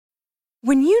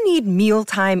When you need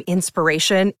mealtime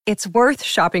inspiration, it's worth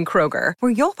shopping Kroger,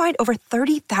 where you'll find over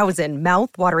 30,000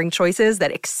 mouth-watering choices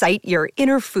that excite your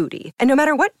inner foodie. And no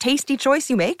matter what tasty choice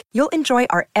you make, you'll enjoy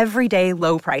our everyday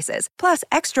low prices, plus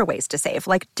extra ways to save,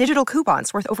 like digital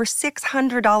coupons worth over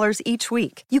 $600 each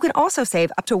week. You can also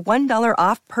save up to $1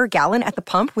 off per gallon at the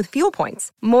pump with fuel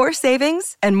points. More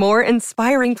savings and more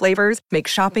inspiring flavors make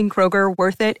shopping Kroger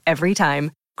worth it every time.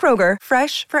 Kroger,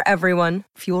 fresh for everyone.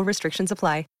 Fuel restrictions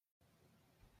apply.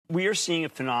 We are seeing a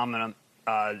phenomenon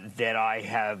that I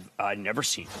have never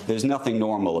seen. There's nothing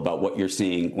normal about what you're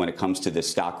seeing when it comes to this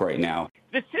stock right now.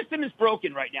 The system is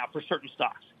broken right now for certain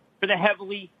stocks, for the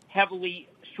heavily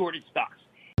shorted stocks.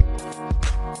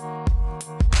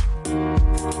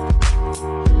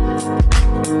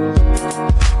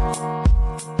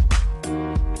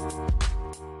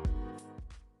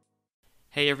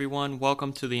 Hey everyone,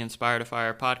 welcome to the Inspire to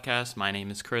Fire podcast. My name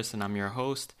is Chris and I'm your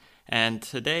host. And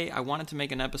today I wanted to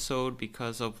make an episode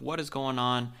because of what is going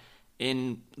on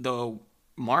in the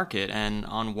market and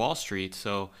on Wall Street.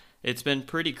 So it's been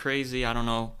pretty crazy. I don't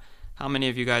know how many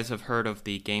of you guys have heard of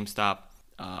the GameStop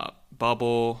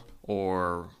bubble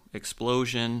or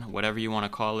explosion, whatever you want to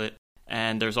call it.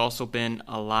 And there's also been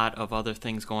a lot of other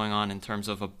things going on in terms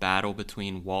of a battle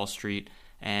between Wall Street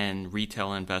and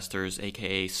retail investors,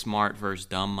 aka smart versus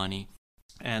dumb money.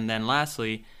 And then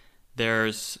lastly,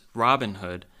 there's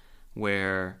Robinhood,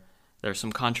 where there's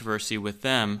some controversy with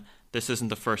them. This isn't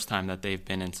the first time that they've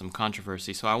been in some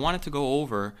controversy. So I wanted to go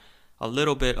over a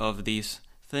little bit of these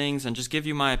things and just give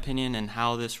you my opinion and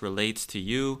how this relates to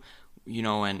you,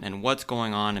 and what's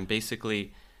going on, and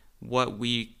basically what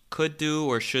we could do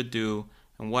or should do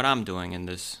and what I'm doing in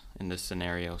this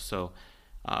scenario. So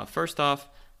first off,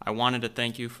 I wanted to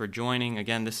thank you for joining.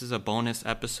 Again, this is a bonus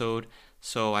episode,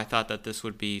 so I thought that this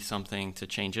would be something to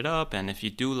change it up. And if you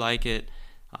do like it,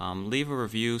 leave a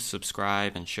review,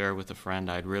 subscribe, and share with a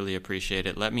friend. I'd really appreciate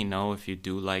it. Let me know if you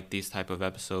do like these type of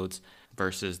episodes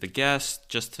versus the guests,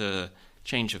 just to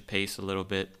change of pace a little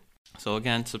bit. So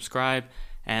again, subscribe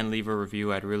and leave a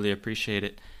review. I'd really appreciate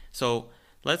it. So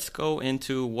let's go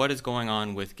into what is going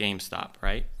on with GameStop,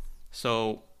 right?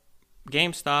 So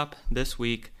GameStop this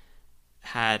week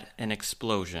had an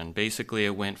explosion. Basically,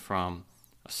 it went from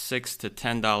a $6 to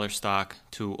 $10 stock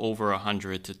to over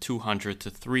 $100 to $200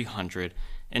 to $300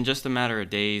 in just a matter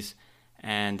of days.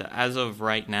 And as of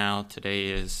right now, today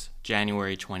is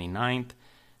January 29th,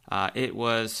 it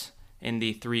was in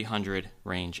the 300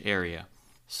 range area.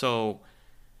 So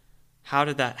how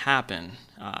did that happen?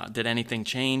 Did anything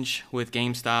change with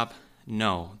GameStop?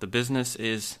 No, the business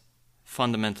is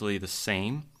fundamentally the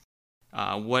same.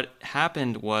 What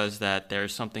happened was that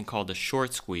there's something called a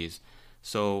short squeeze.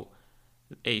 So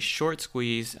a short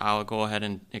squeeze, I'll go ahead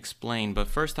and explain, but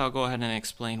first I'll go ahead and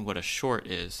explain what a short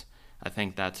is. I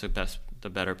think that's the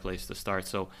better place to start.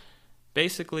 So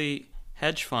basically,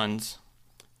 hedge funds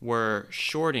were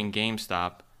shorting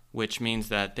GameStop, which means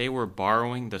that they were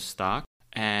borrowing the stock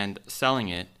and selling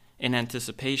it in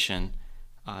anticipation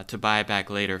to buy it back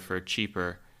later for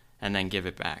cheaper and then give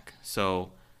it back.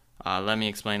 So let me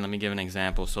explain. Let me give an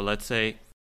example. So let's say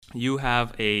you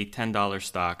have a $10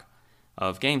 stock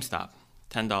of GameStop,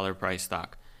 $10 price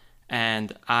stock,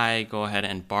 and I go ahead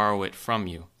and borrow it from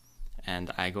you, and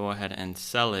I go ahead and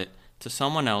sell it to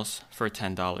someone else for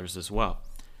 $10 as well.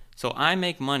 So I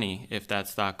make money if that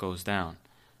stock goes down.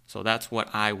 So that's what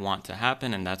I want to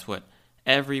happen, and that's what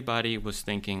everybody was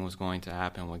thinking was going to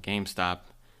happen with GameStop,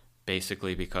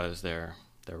 basically because their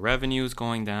revenue is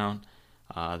going down.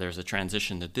 There's a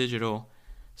transition to digital.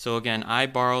 So again, I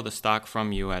borrow the stock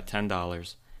from you at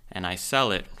 $10 and I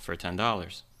sell it for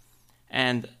 $10.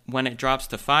 And when it drops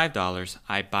to $5,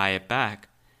 I buy it back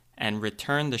and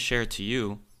return the share to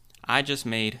you. I just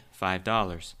made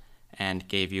 $5 and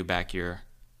gave you back your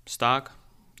stock.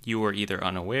 You were either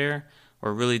unaware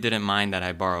or really didn't mind that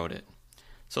I borrowed it.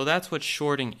 So that's what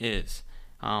shorting is.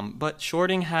 But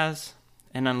shorting has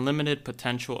an unlimited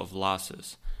potential of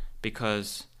losses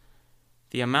because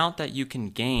the amount that you can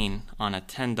gain on a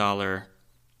 $10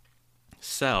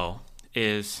 sell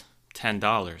is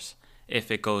 $10 if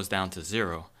it goes down to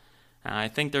zero. I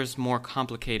think there's more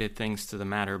complicated things to the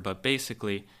matter, but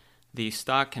basically the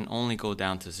stock can only go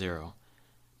down to zero,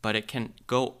 but it can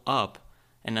go up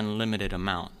an unlimited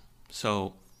amount.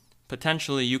 So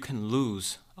potentially you can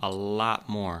lose a lot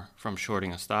more from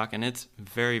shorting a stock, and it's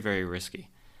very, very risky.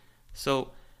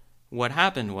 So what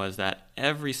happened was that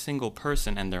every single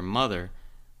person and their mother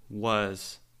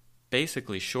was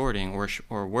basically shorting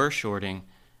or were shorting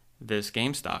this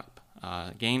GameStop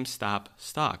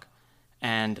stock.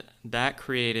 And that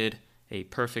created a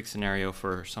perfect scenario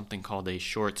for something called a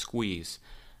short squeeze.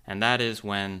 And that is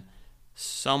when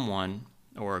someone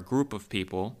or a group of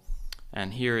people,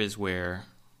 and here is where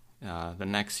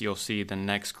you'll see the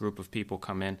next group of people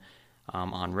come in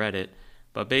on Reddit.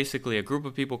 But basically, a group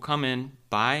of people come in,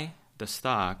 buy the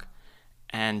stock,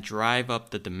 and drive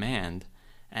up the demand.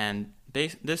 And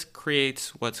this creates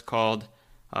what's called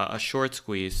a short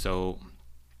squeeze. So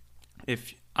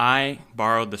if I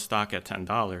borrowed the stock at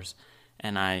 $10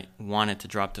 and I want it to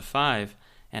drop to $5,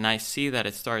 and I see that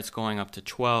it starts going up to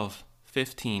 $12,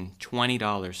 $15, $20,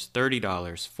 $30,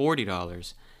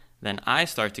 $40, then I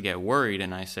start to get worried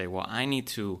and I say, well, I need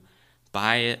to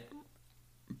buy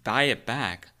it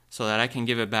back so that I can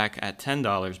give it back at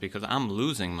 $10 because I'm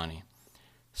losing money.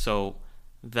 So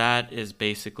that is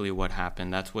basically what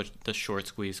happened. That's what the short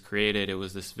squeeze created. It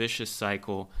was this vicious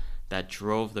cycle that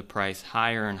drove the price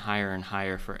higher and higher and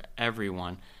higher for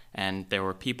everyone. And there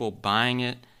were people buying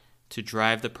it to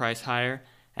drive the price higher,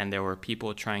 and there were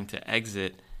people trying to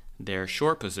exit their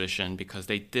short position because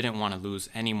they didn't want to lose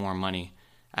any more money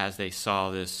as they saw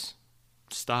this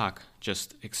stock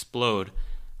just explode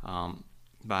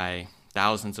by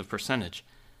thousands of percentage.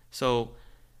 So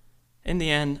in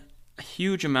the end, a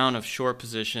huge amount of short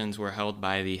positions were held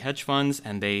by the hedge funds,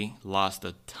 and they lost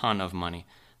a ton of money.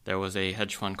 There is a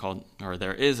hedge fund called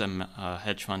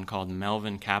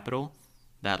Melvin Capital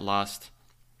that lost,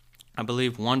 I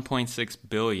believe, $1.6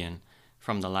 billion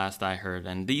from the last I heard.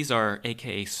 And these are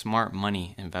AKA smart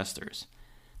money investors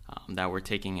that were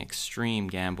taking extreme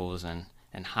gambles and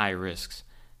high risks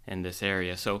in this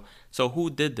area. So who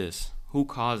did this? Who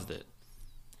caused it?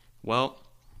 Well,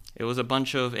 it was a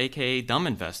bunch of AKA dumb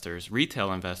investors,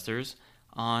 retail investors,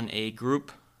 on a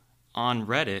group on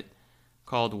Reddit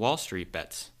called Wall Street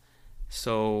Bets.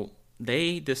 So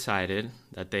they decided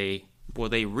that they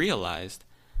realized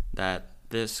that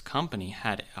this company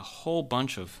had a whole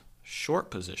bunch of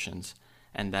short positions,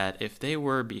 and that if they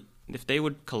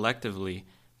would collectively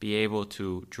be able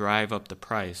to drive up the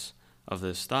price of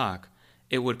this stock,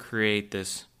 it would create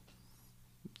this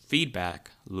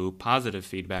positive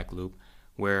feedback loop,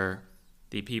 where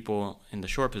the people in the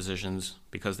short positions,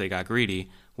 because they got greedy,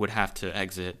 would have to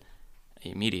exit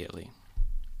immediately.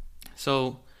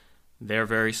 So they're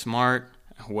very smart.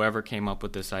 Whoever came up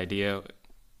with this idea,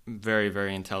 very,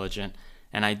 very intelligent.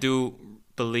 And I do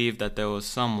believe that there was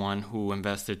someone who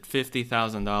invested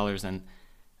 $50,000, and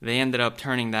they ended up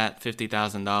turning that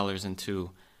 $50,000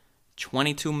 into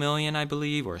 $22 million, I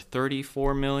believe, or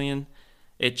 $34 million.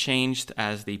 It changed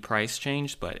as the price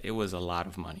changed, but it was a lot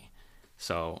of money.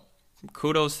 So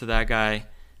kudos to that guy.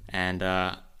 And,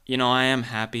 I am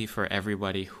happy for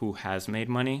everybody who has made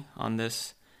money on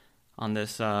this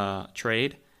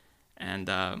trade. And,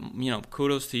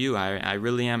 kudos to you. I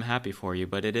really am happy for you,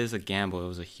 but it is a gamble. It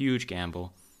was a huge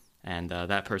gamble. And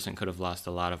that person could have lost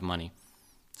a lot of money.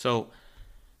 So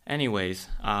anyways,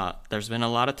 there's been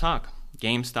a lot of talk.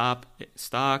 GameStop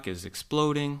stock is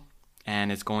exploding,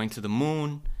 and it's going to the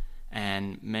moon.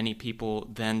 And many people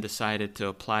then decided to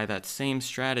apply that same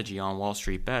strategy on Wall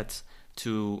Street Bets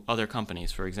to other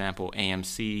companies. For example,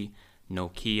 AMC,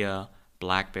 Nokia,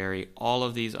 BlackBerry, all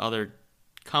of these other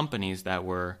companies that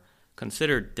were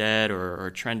considered dead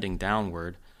or trending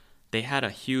downward, they had a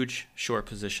huge short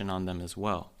position on them as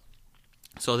well.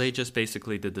 So they just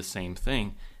basically did the same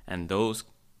thing, and those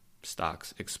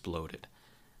stocks exploded.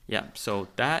 Yeah, so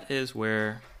that is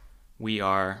where we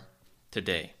are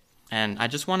today. And I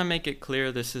just want to make it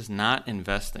clear, this is not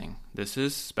investing. This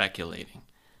is speculating.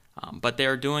 But they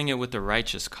are doing it with a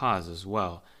righteous cause as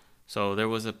well. So there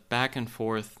was a back and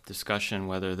forth discussion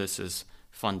whether this is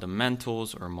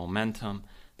fundamentals or momentum.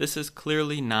 This is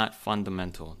clearly not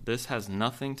fundamental. This has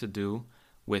nothing to do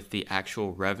with the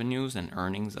actual revenues and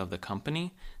earnings of the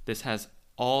company. This has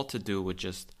all to do with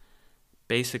just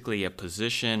basically a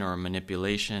position or a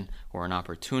manipulation or an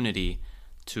opportunity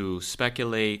to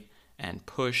speculate and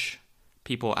push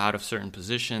people out of certain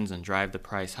positions and drive the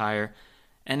price higher.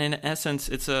 And in essence,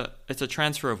 it's a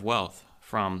transfer of wealth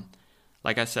from,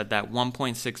 like I said, that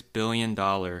 $1.6 billion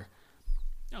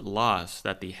loss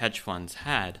that the hedge funds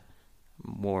had,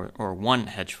 or one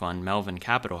hedge fund, Melvin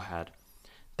Capital, had.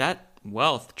 That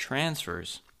wealth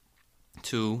transfers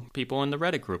to people in the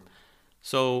Reddit group.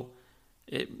 So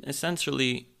it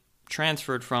essentially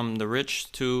transferred from the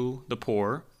rich to the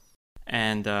poor,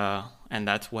 and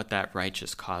that's what that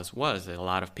righteous cause was. A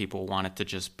lot of people wanted to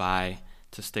just buy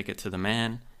to stick it to the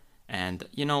man, and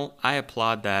I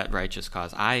applaud that righteous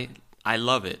cause. I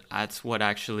love it. That's what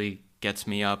actually gets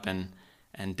me up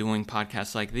and doing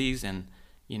podcasts like these, and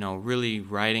really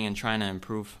writing and trying to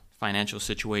improve financial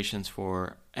situations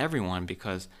for everyone,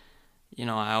 because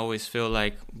I always feel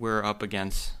like we're up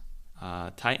against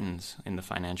titans in the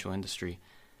financial industry.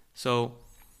 So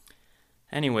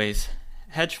Anyways,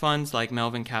 hedge funds like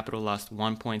Melvin Capital lost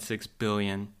 $1.6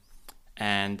 billion,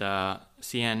 and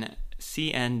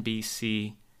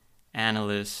CNBC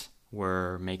analysts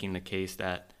were making the case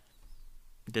that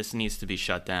this needs to be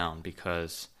shut down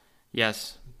because,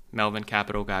 yes, Melvin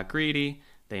Capital got greedy,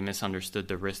 they misunderstood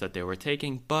the risk that they were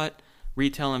taking, but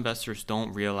retail investors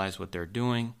don't realize what they're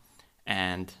doing,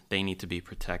 and they need to be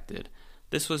protected.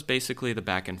 This was basically the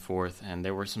back and forth, and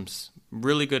there were some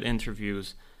really good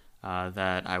interviews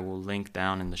that I will link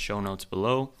down in the show notes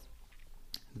below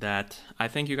that I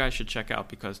think you guys should check out,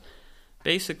 because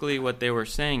basically what they were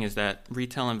saying is that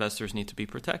retail investors need to be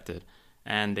protected,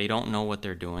 and they don't know what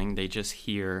they're doing. They just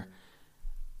hear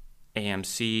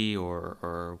AMC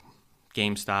or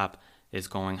GameStop is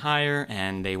going higher,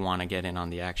 and they want to get in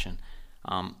on the action.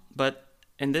 But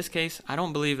in this case, I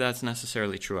don't believe that's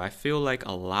necessarily true. I feel like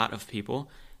a lot of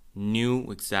people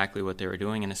knew exactly what they were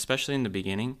doing, and especially in the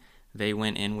beginning, they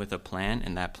went in with a plan,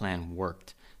 and that plan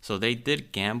worked. So they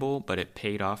did gamble, but it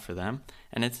paid off for them.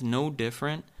 And it's no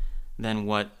different than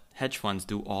what hedge funds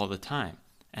do all the time.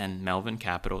 And Melvin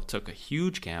Capital took a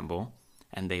huge gamble,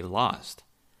 and they lost.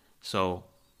 So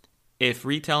if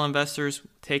retail investors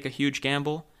take a huge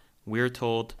gamble, we're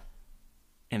told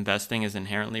investing is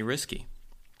inherently risky.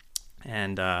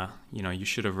 And, you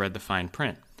should have read the fine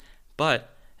print.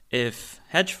 But if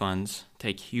hedge funds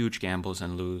take huge gambles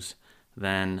and lose,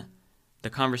 then the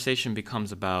conversation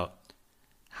becomes about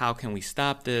how can we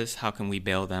stop this? How can we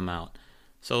bail them out?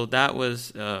 So that was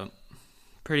a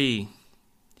pretty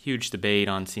huge debate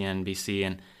on CNBC,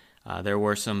 and there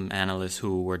were some analysts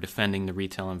who were defending the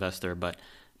retail investor, but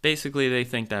basically they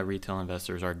think that retail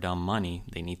investors are dumb money.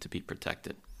 They need to be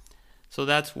protected. So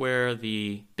that's where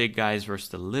the big guys versus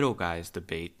the little guys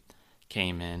debate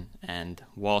came in, and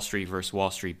Wall Street versus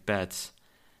Wall Street bets.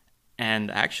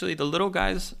 And actually the little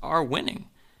guys are winning.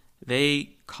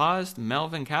 They caused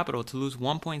Melvin Capital to lose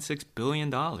 $1.6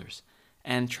 billion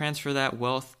and transfer that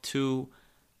wealth to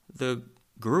the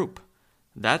group.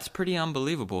 That's pretty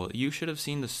unbelievable. You should have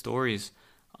seen the stories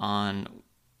on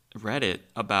Reddit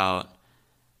about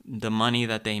the money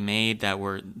that they made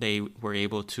that they were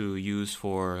able to use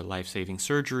for life-saving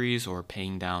surgeries or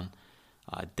paying down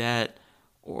debt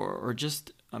or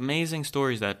just amazing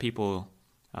stories that people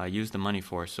use the money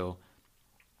for. So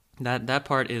that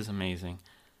part is amazing.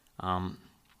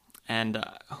 And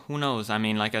who knows? I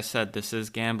mean, like I said, this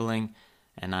is gambling,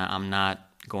 and I'm not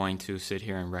going to sit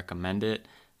here and recommend it,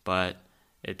 but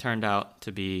it turned out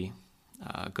to be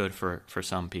good for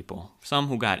some people, some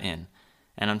who got in.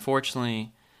 And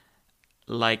unfortunately,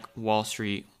 like Wall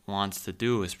Street wants to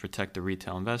do is protect the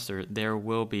retail investor, there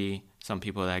will be some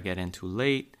people that get in too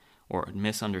late or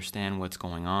misunderstand what's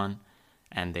going on,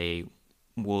 and they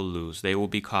will lose. They will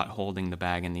be caught holding the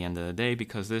bag in the end of the day,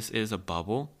 because this is a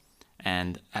bubble.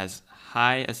 And as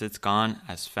high as it's gone,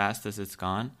 as fast as it's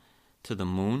gone to the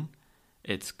moon,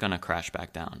 it's going to crash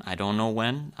back down. I don't know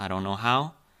when, I don't know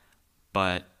how,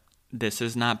 but this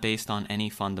is not based on any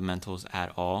fundamentals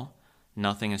at all.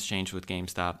 Nothing has changed with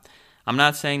GameStop. I'm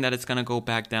not saying that it's going to go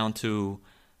back down to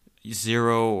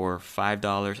 $0 or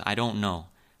 $5. I don't know,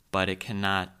 but it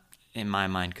cannot, in my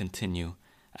mind, continue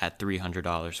at $300,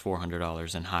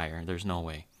 $400 and higher. There's no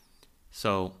way.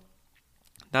 So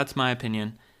that's my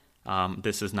opinion.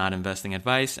 This is not investing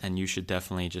advice, and you should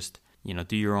definitely just,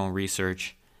 do your own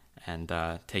research and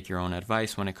take your own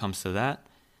advice when it comes to that.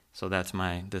 So that's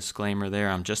my disclaimer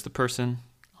there. I'm just a person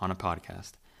on a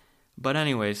podcast. But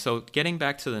anyway, so getting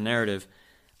back to the narrative,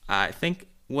 I think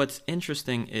what's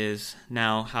interesting is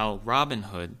now how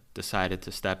Robinhood decided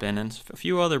to step in, and a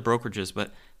few other brokerages,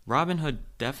 but Robinhood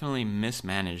definitely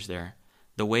mismanaged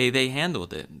the way they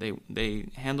handled it. They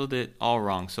handled it all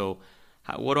wrong. So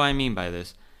what do I mean by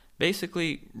this?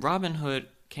 Basically, Robinhood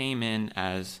came in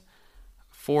as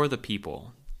for the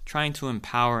people, trying to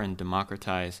empower and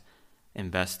democratize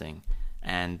investing.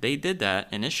 And they did that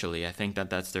initially. I think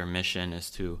that's their mission,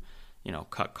 is to,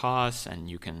 cut costs, and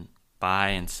you can buy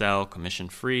and sell commission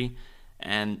free.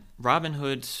 And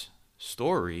Robinhood's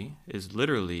story is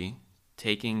literally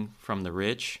taking from the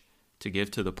rich to give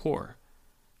to the poor.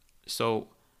 So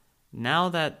now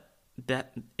that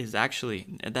it's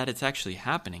actually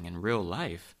happening in real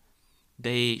life,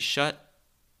 they shut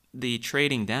the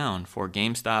trading down for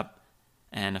GameStop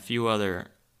and a few other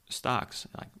stocks,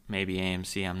 like maybe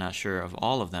AMC, I'm not sure of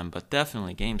all of them, but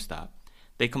definitely GameStop.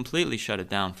 They completely shut it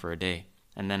down for a day.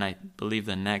 And then I believe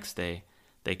the next day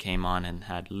they came on and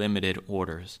had limited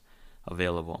orders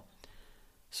available.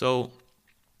 So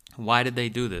why did they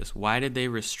do this? Why did they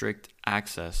restrict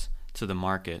access to the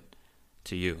market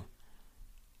to you?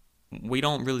 We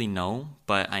don't really know,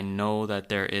 but I know that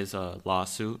there is a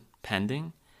lawsuit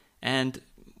pending, And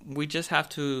we just have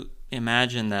to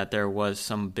imagine that there was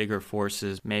some bigger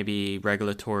forces, maybe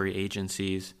regulatory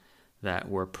agencies that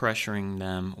were pressuring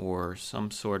them, or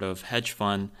some sort of hedge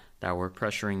fund that were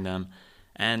pressuring them.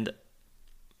 And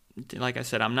like I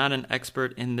said, I'm not an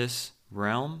expert in this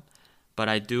realm, but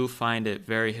I do find it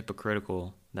very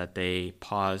hypocritical that they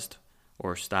paused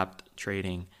or stopped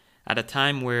trading at a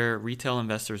time where retail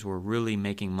investors were really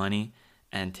making money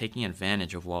and taking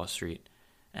advantage of Wall Street.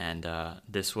 And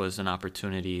this was an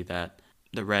opportunity that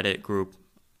the Reddit group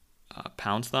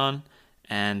pounced on,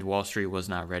 and Wall Street was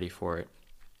not ready for it.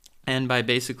 And by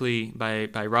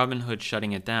Robinhood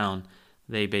shutting it down,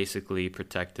 they basically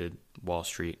protected Wall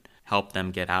Street, helped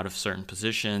them get out of certain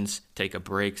positions, take a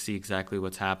break, see exactly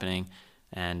what's happening,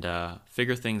 and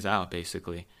figure things out,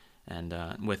 basically, and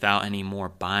without any more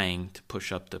buying to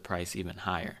push up the price even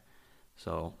higher.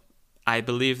 So I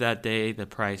believe that day the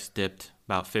price dipped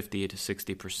about 50 to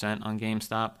 60% on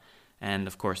GameStop, and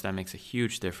of course that makes a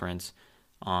huge difference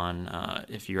on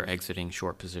if you're exiting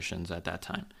short positions at that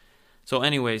time. So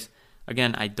anyways,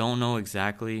 again, I don't know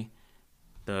exactly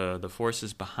the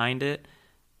forces behind it,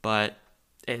 but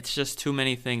it's just too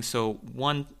many things. So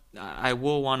one, I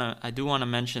do want to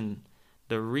mention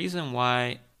the reason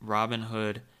why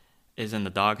Robinhood is in the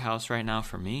doghouse right now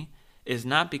for me is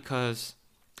not because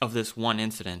of this one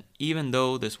incident. Even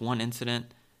though this one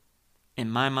incident, in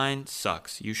my mind,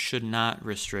 sucks. You should not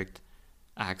restrict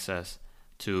access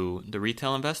to the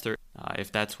retail investor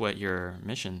if that's what your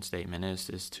mission statement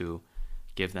is to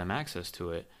give them access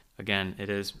to it. Again, it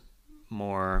is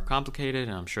more complicated,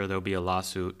 and I'm sure there'll be a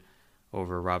lawsuit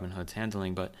over Robinhood's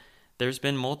handling, but there's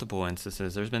been multiple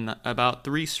instances. There's been about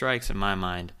 3 strikes in my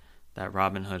mind that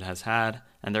Robinhood has had,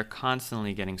 and they're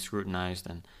constantly getting scrutinized.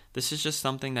 And this is just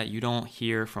something that you don't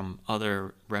hear from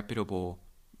other reputable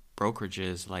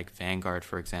brokerages like Vanguard,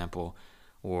 for example,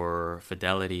 or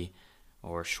Fidelity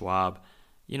or Schwab.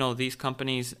 You know, these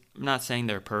companies, I'm not saying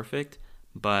they're perfect,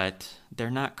 but they're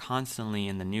not constantly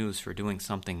in the news for doing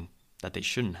something that they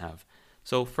shouldn't have.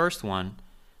 So first one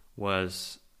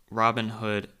was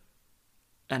Robinhood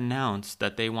announced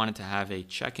that they wanted to have a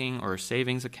checking or a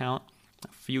savings account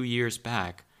a few years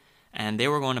back, and they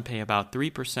were going to pay about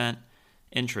 3%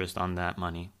 interest on that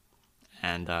money.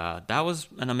 And that was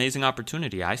an amazing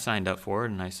opportunity. I signed up for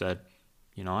it, and I said,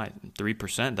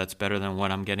 3%, that's better than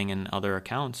what I'm getting in other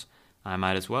accounts. I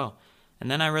might as well. And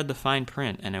then I read the fine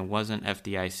print, and it wasn't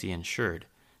FDIC insured.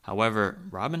 However,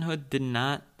 Robinhood did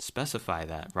not specify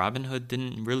that. Robinhood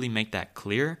didn't really make that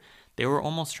clear. They were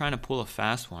almost trying to pull a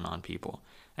fast one on people.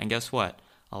 And guess what?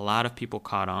 A lot of people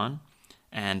caught on,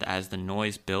 and as the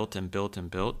noise built and built and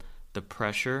built, the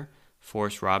pressure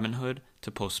forced Robinhood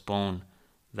to postpone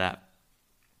that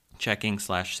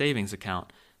checking/savings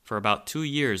account for about 2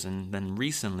 years, and then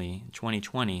recently,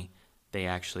 2020, they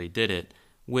actually did it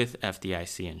with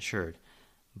FDIC insured.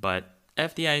 But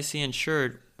FDIC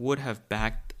insured would have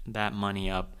backed that money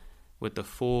up with the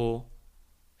full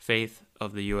faith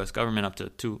of the U.S. government up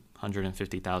to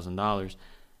 $250,000.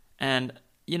 And,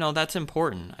 that's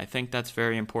important. I think that's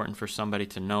very important for somebody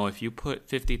to know. If you put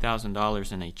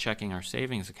 $50,000 in a checking or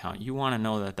savings account, you want to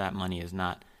know that that money is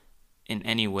not in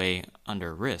any way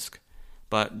under risk.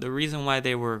 But the reason why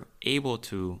they were able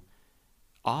to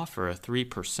offer a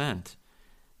 3%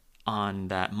 on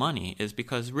that money is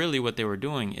because really what they were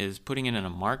doing is putting it in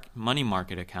a money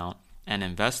market account and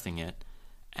investing it,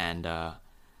 and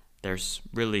there's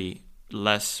really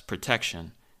less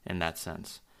protection in that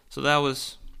sense. So that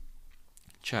was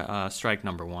strike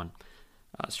number 1.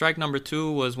 Strike number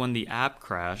 2 was when the app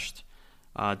crashed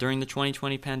during the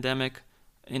 2020 pandemic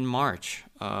in March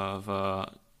of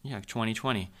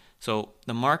 2020. So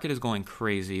the market is going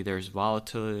crazy. There's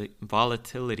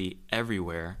volatility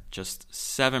everywhere, just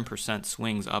 7%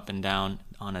 swings up and down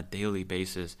on a daily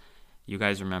basis. You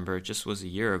guys remember, it just was a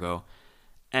year ago.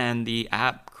 And the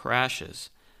app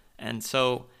crashes. And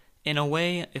so in a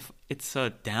way, if it's a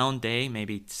down day,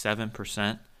 maybe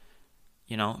 7%,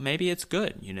 maybe it's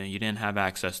good. You didn't have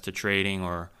access to trading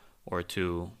or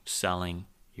to selling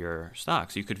your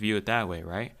stocks. You could view it that way,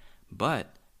 right?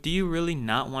 But do you really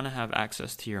not want to have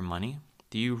access to your money?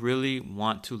 Do you really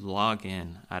want to log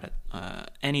in at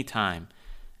any time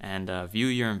and view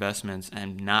your investments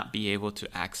and not be able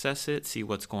to access it, see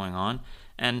what's going on?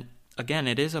 And again,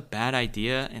 it is a bad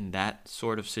idea in that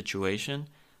sort of situation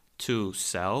to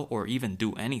sell or even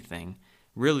do anything.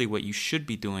 Really, what you should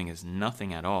be doing is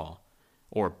nothing at all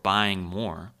or buying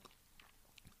more.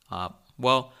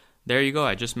 Well, there you go.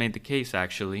 I just made the case,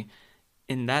 actually.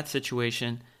 In that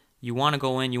situation, you want to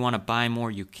go in, you want to buy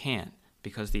more, you can't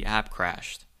because the app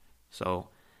crashed. So,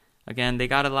 again, they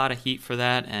got a lot of heat for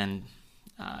that, and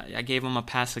I gave them a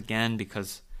pass again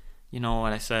because, you know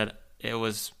what I said, it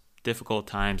was difficult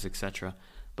times, etc.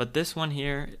 But this one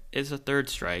here is a third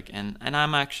strike, and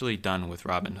I'm actually done with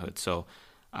Robinhood. So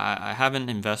I haven't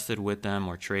invested with them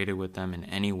or traded with them in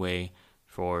any way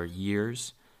for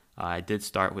years. I did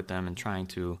start with them and trying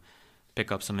to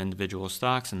pick up some individual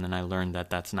stocks, and then I learned that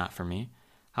that's not for me.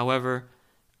 However,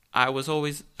 I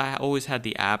always had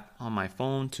the app on my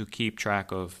phone to keep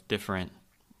track of different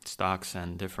stocks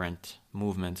and different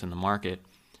movements in the market.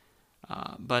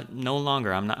 But no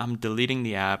longer. I'm deleting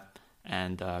the app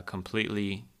and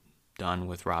completely done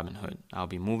with Robinhood. I'll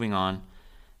be moving on,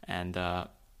 and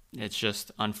it's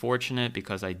just unfortunate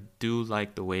because I do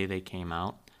like the way they came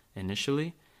out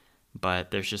initially,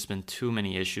 but there's just been too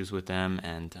many issues with them,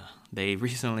 and they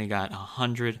recently got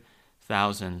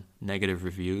 100,000 negative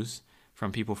reviews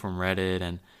from people from Reddit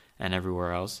and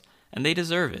everywhere else, and they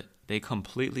deserve it. They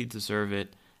completely deserve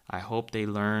it. I hope they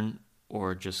learn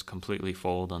or just completely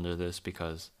fold under this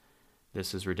because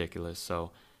this is ridiculous.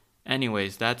 So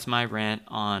anyways, that's my rant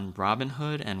on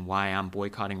Robinhood and why I'm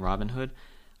boycotting Robinhood.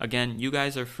 Again, you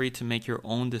guys are free to make your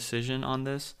own decision on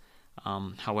this.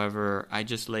 However, I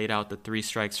just laid out the 3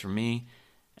 strikes for me.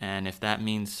 And if that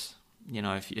means,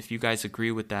 if you guys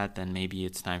agree with that, then maybe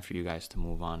it's time for you guys to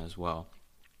move on as well.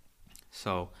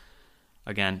 So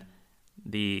again,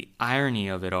 the irony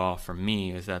of it all for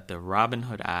me is that the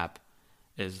Robinhood app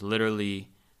is literally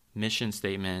mission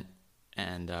statement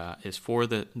and is for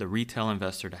the retail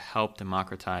investor to help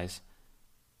democratize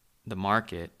the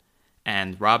market.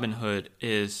 And Robinhood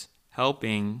is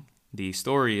helping, the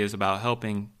story is about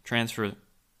helping transfer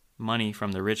money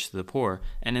from the rich to the poor.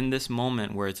 And in this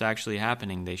moment where it's actually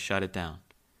happening, they shut it down.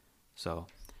 So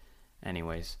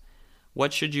anyways,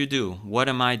 what should you do? What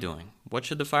am I doing? What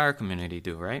should the FIRE community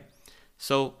do, right?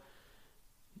 So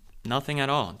nothing at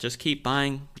all. Just keep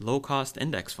buying low-cost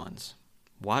index funds.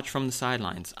 Watch from the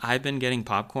sidelines. I've been getting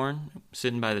popcorn,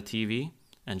 sitting by the TV,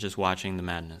 and just watching the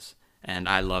madness. And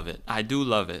I love it. I do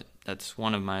love it. That's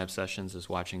one of my obsessions, is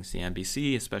watching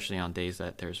CNBC, especially on days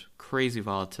that there's crazy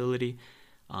volatility.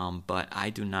 But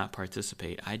I do not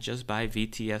participate. I just buy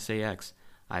VTSAX.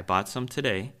 I bought some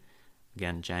today,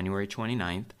 again, January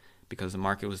 29th, because the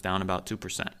market was down about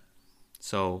 2%.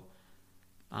 So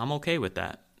I'm okay with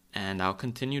that. And I'll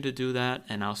continue to do that,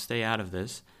 and I'll stay out of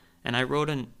this. And I wrote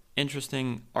an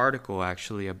interesting article,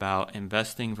 actually, about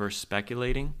investing versus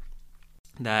speculating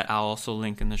that I'll also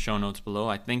link in the show notes below.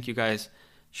 I think you guys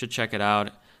should check it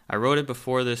out. I wrote it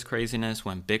before this craziness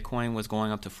when Bitcoin was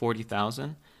going up to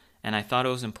 40,000, and I thought it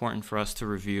was important for us to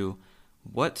review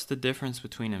what's the difference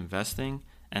between investing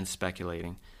and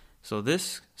speculating. So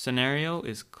this scenario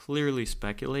is clearly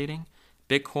speculating.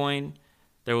 Bitcoin,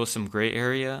 there was some gray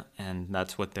area, and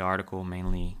that's what the article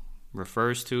mainly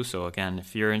refers to. So again,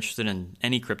 if you're interested in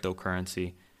any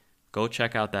cryptocurrency, go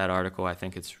check out that article. I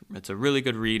think it's a really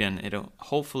good read, and it'll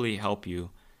hopefully help you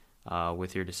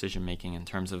with your decision making in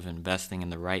terms of investing in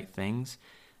the right things.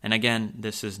 And again,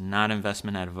 this is not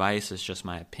investment advice. It's just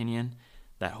my opinion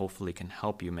that hopefully can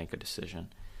help you make a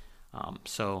decision.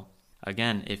 So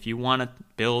again, if you want to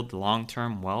build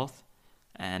long-term wealth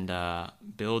and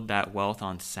build that wealth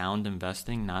on sound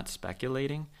investing, not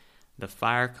speculating, the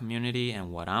FIRE community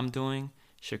and what I'm doing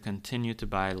should continue to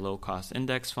buy low-cost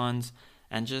index funds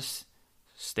and just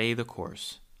stay the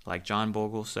course. Like John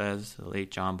Bogle says, the late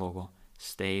John Bogle,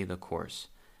 stay the course.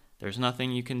 There's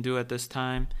nothing you can do at this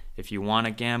time. If you want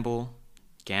to gamble,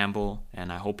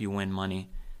 and I hope you win money,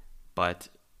 but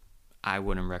I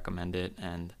wouldn't recommend it,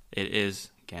 and it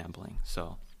is gambling.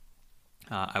 So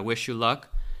I wish you luck.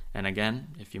 And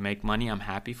again, if you make money, I'm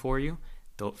happy for you.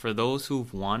 For those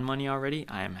who've won money already,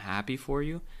 I am happy for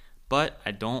you. But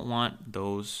I don't want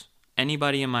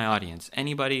anybody in my audience,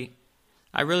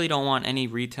 I really don't want any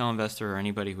retail investor or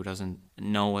anybody who doesn't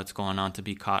know what's going on to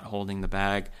be caught holding the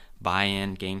bag, buy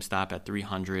in GameStop at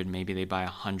 300, maybe they buy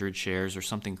 100 shares or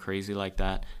something crazy like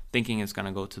that, thinking it's going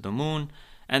to go to the moon,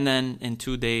 and then in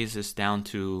 2 days it's down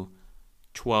to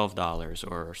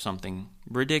 $12 or something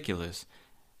ridiculous.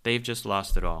 They've just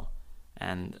lost it all,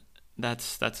 and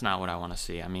that's not what I want to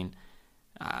see. I mean,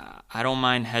 I don't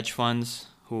mind hedge funds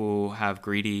who have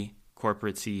greedy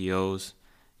corporate CEOs,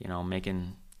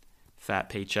 making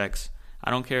fat paychecks. I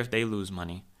don't care if they lose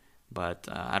money, but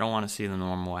I don't want to see the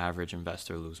normal average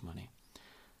investor lose money.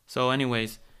 So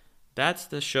anyways, that's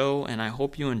the show, and I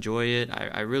hope you enjoy it.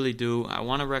 I really do. I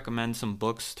want to recommend some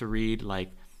books to read,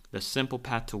 like The Simple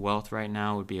Path to Wealth right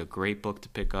now would be a great book to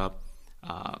pick up.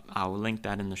 I'll link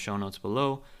that in the show notes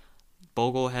below.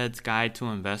 Boglehead's Guide to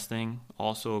Investing,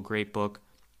 also a great book.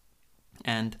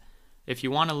 And if you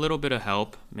want a little bit of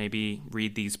help, maybe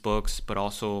read these books, but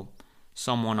also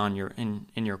someone on your in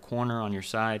your corner, on your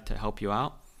side to help you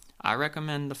out, I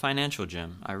recommend the Financial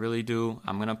Gym. I really do.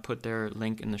 I'm going to put their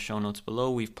link in the show notes below.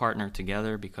 We've partnered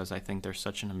together because I think they're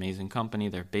such an amazing company.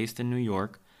 They're based in New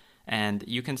York, and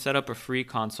you can set up a free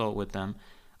consult with them.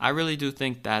 I really do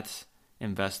think that's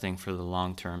investing for the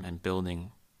long term and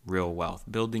building real wealth,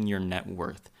 building your net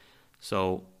worth.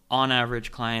 So on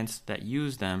average, clients that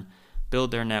use them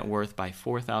build their net worth by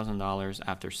 $4,000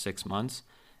 after 6 months,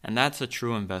 and that's a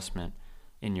true investment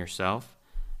in yourself.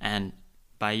 And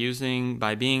by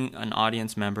being an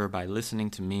audience member, by listening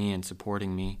to me and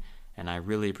supporting me, and I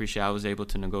really appreciate, I was able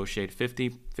to negotiate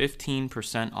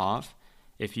 15% off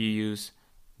if you use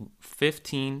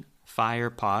 15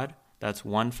 Fire Pod. That's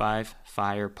 15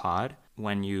 Fire Pod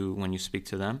when you speak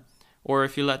to them, or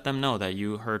if you let them know that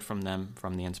you heard from them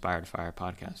from the Inspired Fire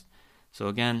podcast. So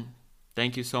again,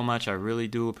 thank you so much. I really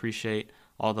do appreciate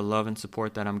all the love and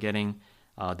support that I'm getting,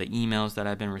 the emails that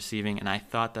I've been receiving, and I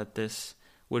thought that this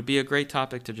would be a great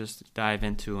topic to just dive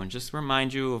into and just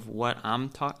remind you of what I'm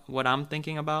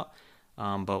thinking about,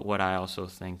 but what I also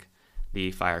think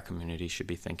the fire community should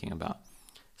be thinking about.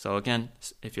 So again,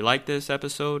 if you like this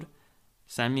episode,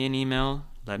 send me an email.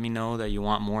 Let me know that you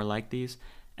want more like these,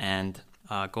 and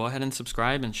go ahead and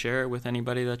subscribe and share it with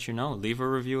anybody that you know. Leave a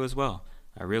review as well.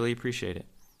 I really appreciate it.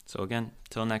 So again,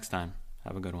 till next time,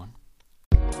 have a good one.